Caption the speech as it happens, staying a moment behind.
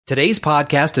Today's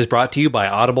podcast is brought to you by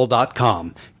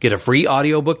Audible.com. Get a free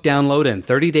audiobook download and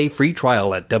 30-day free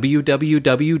trial at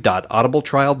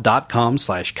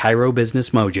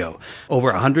www.audibletrial.com/ChiroBusinessMojo.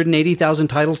 Over 180,000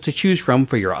 titles to choose from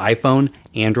for your iPhone,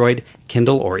 Android,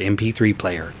 Kindle, or MP3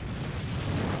 player.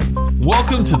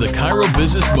 Welcome to the Chiro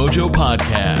Business Mojo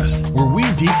podcast, where we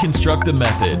deconstruct the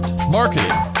methods, marketing,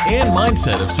 and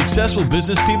mindset of successful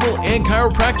business people and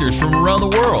chiropractors from around the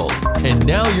world. And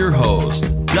now your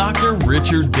host, Dr.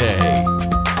 Richard Day.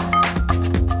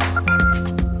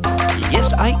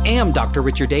 Yes, I am Dr.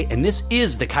 Richard Day, and this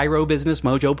is the Chiro Business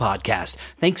Mojo podcast.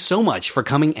 Thanks so much for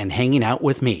coming and hanging out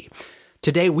with me.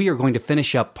 Today, we are going to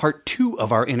finish up part 2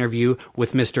 of our interview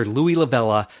with Mr. Louie La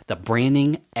Vella, the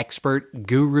branding expert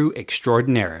guru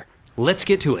extraordinaire. Let's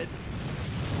get to it.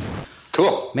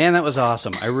 Cool. Man, that was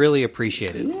awesome. I really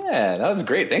appreciate it. Yeah, that was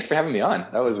great. Thanks for having me on.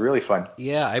 That was really fun.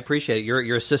 Yeah, I appreciate it.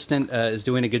 Your assistant is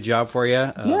doing a good job for you.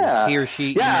 Yeah. He or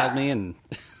she emailed me and...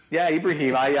 Yeah,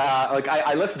 Ibrahim.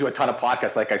 I listen to a ton of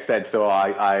podcasts, like I said. So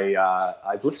I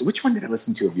listened. Which one did I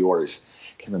listen to of yours?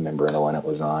 Can't remember the one it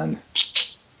was on.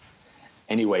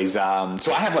 Anyways, so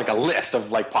I have like a list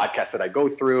of like podcasts that I go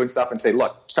through and stuff and say,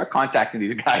 look, start contacting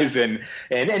these guys and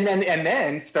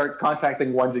then start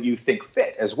contacting ones that you think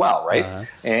fit as well, right? Uh-huh.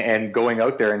 And going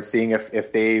out there and seeing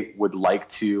if they would like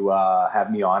to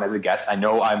have me on as a guest. I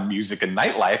know I'm music and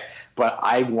nightlife, but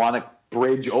I want to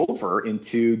bridge over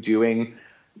into doing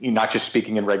not just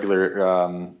speaking in regular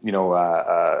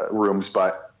rooms,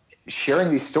 but sharing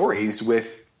these stories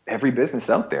with every business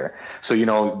out there. So,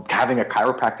 having a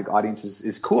chiropractic audience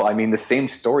is cool. I mean, the same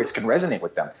stories can resonate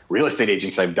with them. Real estate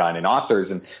agents I've done and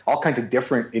authors and all kinds of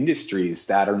different industries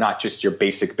that are not just your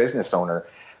basic business owner,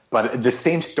 but the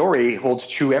same story holds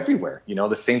true everywhere,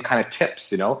 the same kind of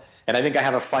tips, and I think I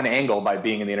have a fun angle by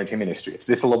being in the entertainment industry. It's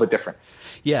just a little bit different.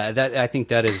 Yeah, I think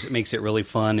that makes it really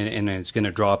fun, and it's going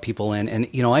to draw people in. And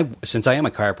since I am a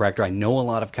chiropractor, I know a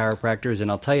lot of chiropractors, and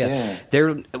I'll tell you,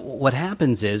 what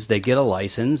happens is they get a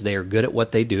license, they are good at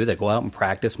what they do, they go out and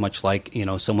practice, much like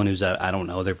someone who's I don't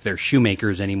know, they're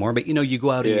shoemakers anymore, but you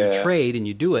go out in your trade and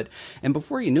you do it, and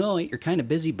before you know it, you're kind of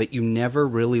busy, but you never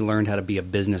really learned how to be a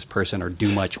business person or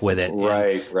do much with it.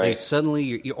 Right. Like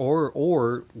suddenly,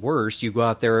 or worse, you go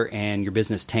out there and your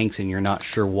business tanks, and you're not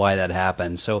sure why that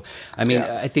happened. So, I mean.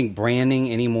 I think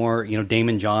branding anymore,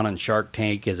 Damon John on Shark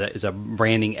Tank is a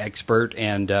branding expert,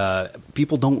 and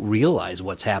people don't realize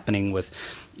what's happening with,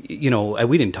 we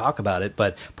didn't talk about it,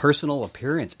 but personal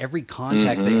appearance. Every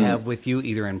contact they have with you,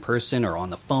 either in person or on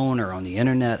the phone or on the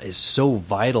internet, is so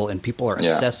vital, and people are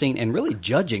assessing and really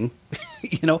judging,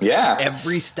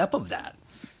 every step of that.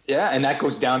 Yeah, and that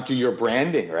goes down to your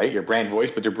branding, right? Your brand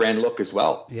voice, but your brand look as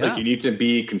well. Yeah. Like you need to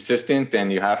be consistent,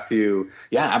 and you have to,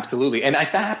 absolutely. And that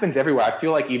happens everywhere. I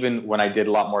feel like even when I did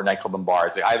a lot more nightclub and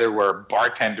bars, they either were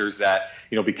bartenders that,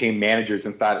 became managers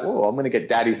and thought, oh, I'm going to get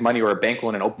daddy's money or a bank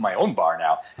loan and open my own bar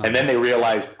now. Uh-huh. And then they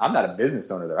realized, I'm not a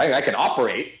business owner there. I can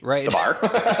operate the bar.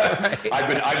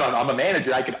 I'm a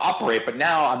manager. I can operate, but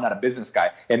now I'm not a business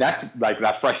guy. And that's like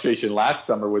that frustration last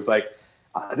summer was like,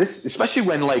 this, especially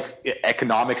when like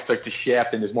economics start to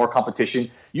shift and there's more competition,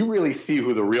 you really see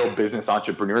who the real business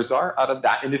entrepreneurs are out of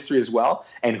that industry as well,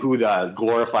 and who the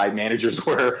glorified managers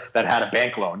were that had a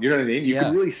bank loan. You know what I mean? You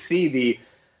can really see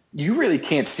you really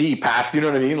can't see past,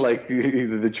 like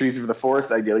the trees of the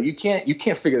forest idea. You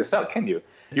can't figure this out, can you?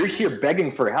 You're here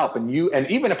begging for help, and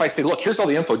even if I say, look, here's all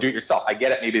the info, do it yourself. I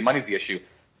get it. Maybe money's the issue,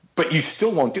 but you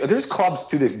still won't do it. There's clubs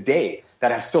to this day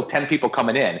that have still 10 people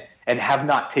coming in and have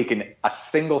not taken a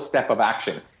single step of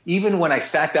action. Even when I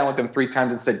sat down with them 3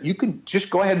 times and said, you can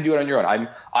just go ahead and do it on your own.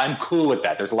 I'm cool with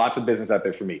that. There's lots of business out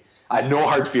there for me. I have no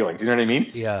hard feelings. You know what I mean?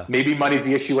 Yeah. Maybe money's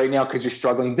the issue right now because you're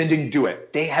struggling. Then didn't do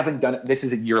it. They haven't done it. This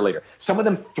is a year later. Some of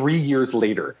them 3 years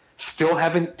later still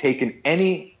haven't taken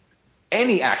any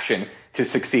action to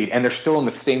succeed, and they're still in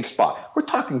the same spot. We're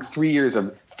talking 3 years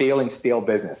of failing, stale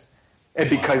business. And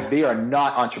because they are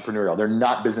not entrepreneurial, they're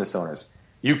not business owners.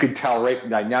 You could tell right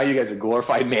now you guys are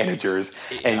glorified managers,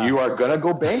 and you are going to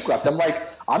go bankrupt. I'm like,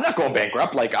 I'm not going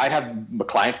bankrupt. Like, I have my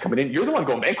clients coming in. You're the one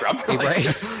going bankrupt. Like, right.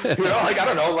 I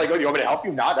don't know. Like, oh, do you want me to help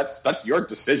you? No, that's your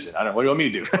decision. I don't know. What do you want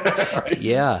me to do? Right?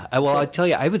 Yeah. Well, I tell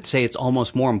you, I would say it's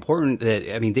almost more important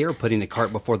that, they are putting the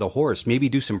cart before the horse. Maybe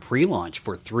do some pre-launch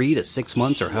for 3 to 6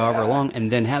 months or however long,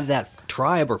 and then have that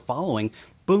tribe or following,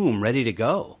 boom, ready to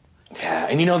go. Yeah,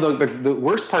 and the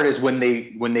worst part is when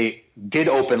they did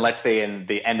open, let's say in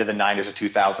the end of the 90s or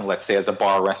 2000, let's say as a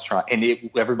bar or restaurant, and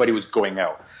everybody was going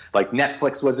out. Like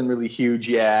Netflix wasn't really huge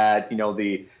yet.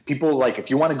 The people, like, if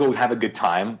you want to go have a good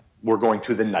time, were going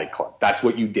to the nightclub. That's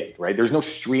what you did, right? There's no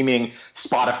streaming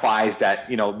Spotify's that,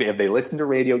 if they listen to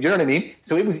radio, you know what I mean?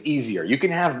 So it was easier. You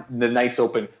can have the nights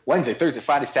open Wednesday, Thursday,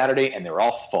 Friday, Saturday, and they're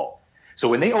all full. So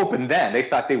when they opened then, they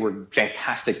thought they were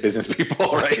fantastic business people,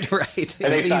 right? Right.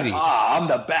 And they thought, I'm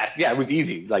the best. Yeah, it was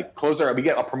easy. Like, we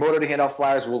get a promoter to hand out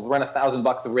flyers. We'll run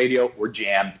 $1,000 of radio. We're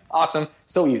jammed. Awesome.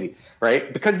 So easy,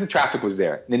 right? Because the traffic was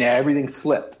there. And then everything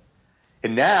slipped.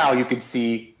 And now you can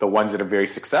see the ones that are very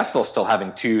successful, still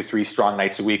having 2-3 strong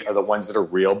nights a week, are the ones that are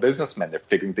real businessmen. They're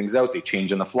figuring things out. They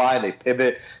change on the fly. They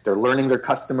pivot. They're learning their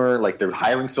customer. Like, they're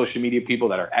hiring social media people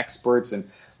that are experts and,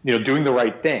 doing the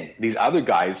right thing. These other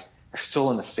guys are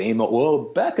still in the same,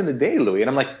 back in the day, Louie. And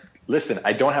I'm like, listen,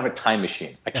 I don't have a time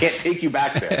machine. I can't take you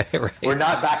back there. Right. We're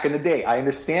not back in the day. I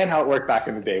understand how it worked back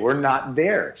in the day. We're not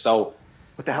there. So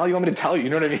what the hell do you want me to tell you? You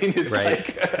know what I mean? It's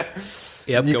like...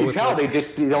 Yep, you can tell they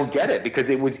don't get it because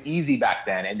it was easy back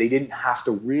then and they didn't have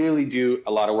to really do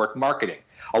a lot of work marketing.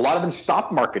 A lot of them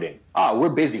stopped marketing. We're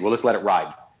busy. We'll just let it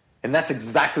ride. And that's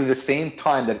exactly the same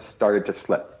time that it started to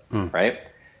slip, right?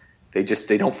 They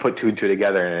don't put two and two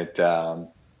together,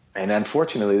 and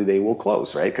unfortunately they will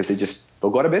close, right? Because they'll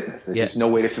go out of business. There's just no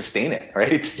way to sustain it,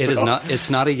 right? It's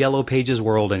not a Yellow Pages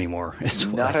world anymore. It's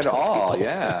not at all.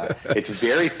 Yeah. It's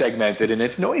very segmented and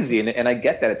it's noisy. And I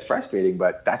get that it's frustrating,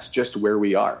 but that's just where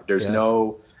we are. There's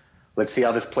no, let's see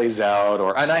how this plays out.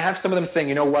 And I have some of them saying,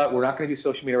 you know what? We're not going to do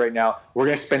social media right now. We're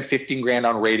going to spend $15,000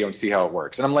 on radio and see how it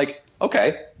works. And I'm like,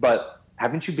 okay, but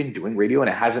haven't you been doing radio? And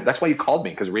it hasn't. That's why you called me,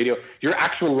 because radio, your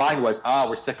actual line was,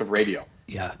 we're sick of radio.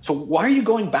 Yeah. So why are you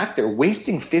going back there,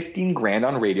 wasting $15,000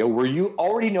 on radio where you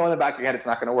already know in the back of your head it's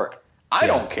not going to work? I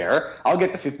don't care. I'll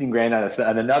get the $15,000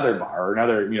 on another bar or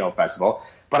another festival.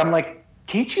 But I'm like,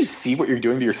 can't you see what you're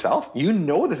doing to yourself? You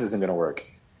know this isn't going to work.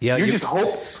 Yeah.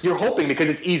 You're hoping because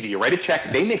it's easy. You write a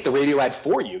check. They make the radio ad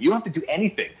for you. You don't have to do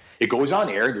anything. It goes on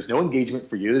air. There's no engagement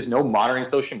for you. There's no monitoring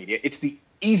social media. It's the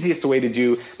easiest way to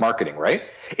do marketing, right?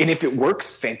 And if it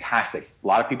works, fantastic. A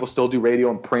lot of people still do radio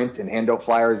and print and hand out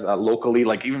flyers locally,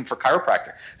 like even for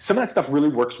chiropractor. Some of that stuff really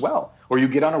works well. Or you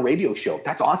get on a radio show.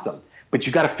 That's awesome. But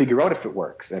you got to figure out if it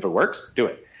works. And if it works, do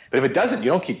it. But if it doesn't, you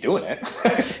don't keep doing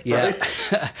it. Yeah.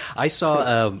 I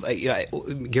saw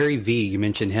Gary Vee, you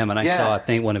mentioned him, and I saw, I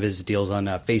think, one of his deals on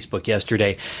Facebook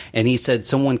yesterday, and he said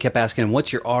someone kept asking him,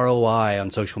 what's your ROI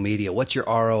on social media? What's your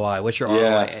ROI? What's your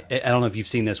ROI? I don't know if you've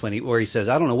seen this where he says,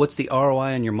 I don't know, what's the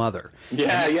ROI on your mother?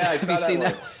 Yeah, I saw Have you seen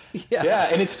that? Yeah,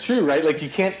 and it's true, right? Like, you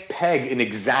can't peg an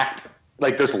exact,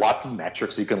 like, there's lots of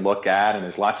metrics you can look at, and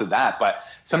there's lots of that, but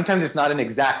sometimes it's not an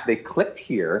exact, they clicked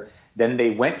here, then they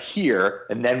went here,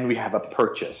 and then we have a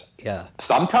purchase. Yeah.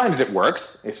 Sometimes it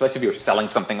works, especially if you're selling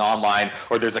something online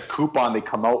or there's a coupon, they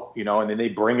come out, and then they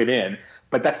bring it in.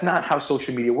 But that's not how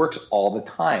social media works all the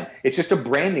time. It's just a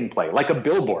branding play, like a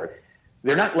billboard.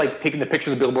 They're not like taking the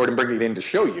picture of the billboard and bringing it in to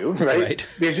show you, right?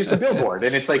 There's just a billboard.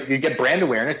 And it's like you get brand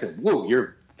awareness and, whoa,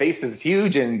 your face is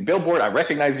huge and billboard, I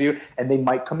recognize you, and they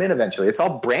might come in eventually. It's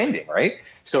all branding, right?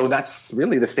 So that's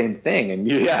really the same thing. And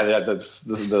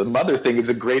the mother thing is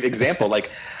a great example. Like,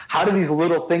 how do these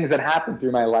little things that happen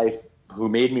through my life who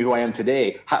made me who I am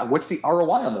today, what's the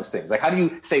ROI on those things? Like, how do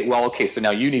you say, well, okay, so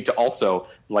now you need to also,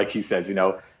 like he says,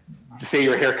 say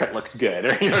your haircut looks good, or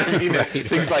what I mean?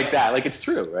 Things like that. Like, it's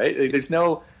true, right?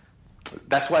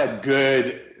 That's why a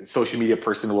good social media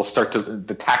person will start to,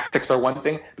 the tactics are one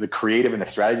thing, but the creative and the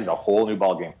strategy is a whole new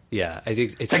ballgame. Yeah, I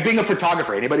think it's like being a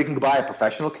photographer. Anybody can buy a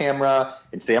professional camera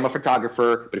and say I'm a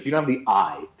photographer, but if you don't have the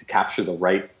eye to capture the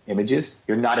right images,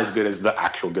 you're not as good as the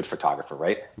actual good photographer,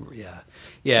 right?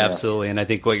 Yeah, absolutely. And I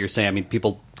think what you're saying, I mean,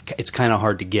 people, it's kind of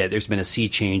hard to get. There's been a sea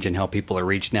change in how people are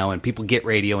reached now, and people get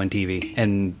radio and TV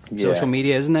and social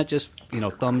media. Isn't that just,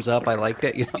 thumbs up? I like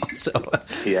that, so.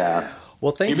 Yeah.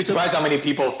 Well, thanks. You'd be surprised how many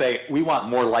people say, we want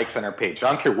more likes on our page. So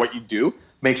I don't care what you do,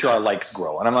 make sure our likes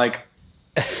grow. And I'm like,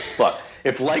 look,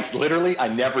 if likes literally, I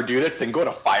never do this, then go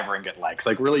to Fiverr and get likes.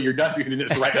 Like, really, you're not doing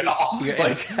this right at all.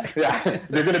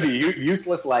 They're going to be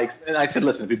useless likes. And I said,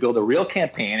 listen, if you build a real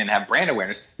campaign and have brand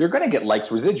awareness, you're going to get likes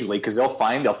residually because they'll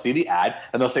see the ad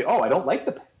and they'll say, oh, I don't like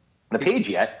the page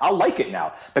yet. I'll like it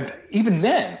now. But even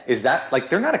then, is that like,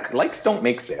 likes don't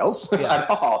make sales at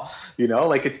all.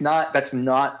 Like that's not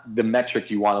the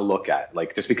metric you want to look at.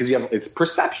 Like, just because its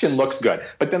perception looks good.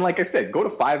 But then, like I said, go to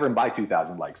Fiverr and buy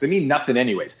 2,000 likes. They mean nothing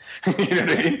anyways. You know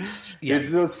what I mean? Yeah.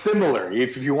 It's similar.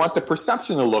 If you want the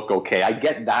perception to look okay, I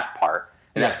get that part.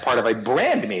 And that's part of a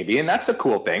brand maybe. And that's a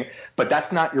cool thing. But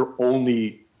that's not your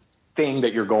only thing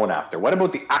that you're going after. What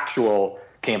about the actual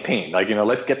campaign. Like,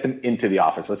 let's get them into the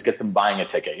office. Let's get them buying a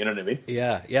ticket. You know what I mean?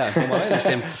 Yeah. From what I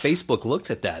understand, Facebook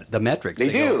looks at that, the metrics. They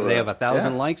do. They have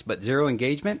 1,000 likes, but 0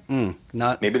 engagement.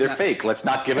 Maybe they're fake. Let's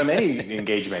not give them any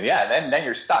engagement. Yeah, then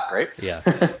you're stuck, right?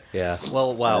 Yeah.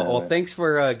 Well, wow. Well, thanks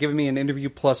for giving me an interview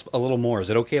plus a little more. Is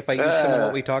it okay if I use some of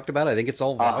what we talked about? I think it's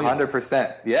all valuable.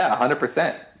 100%. Yeah,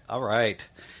 100%. All right.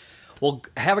 Well,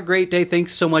 have a great day.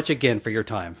 Thanks so much again for your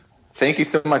time. Thank you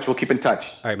so much. We'll keep in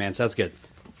touch. All right, man. Sounds good.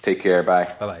 Take care. Bye.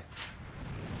 Bye-bye.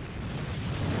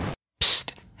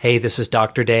 Psst. Hey, this is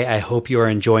Dr. Day. I hope you are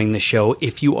enjoying the show.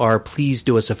 If you are, please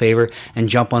do us a favor and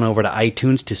jump on over to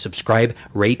iTunes to subscribe,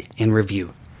 rate, and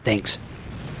review. Thanks.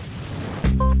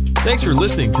 Thanks for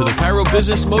listening to the Chiro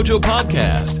Business Mojo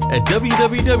podcast at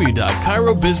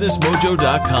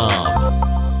www.chirobusinessmojo.com.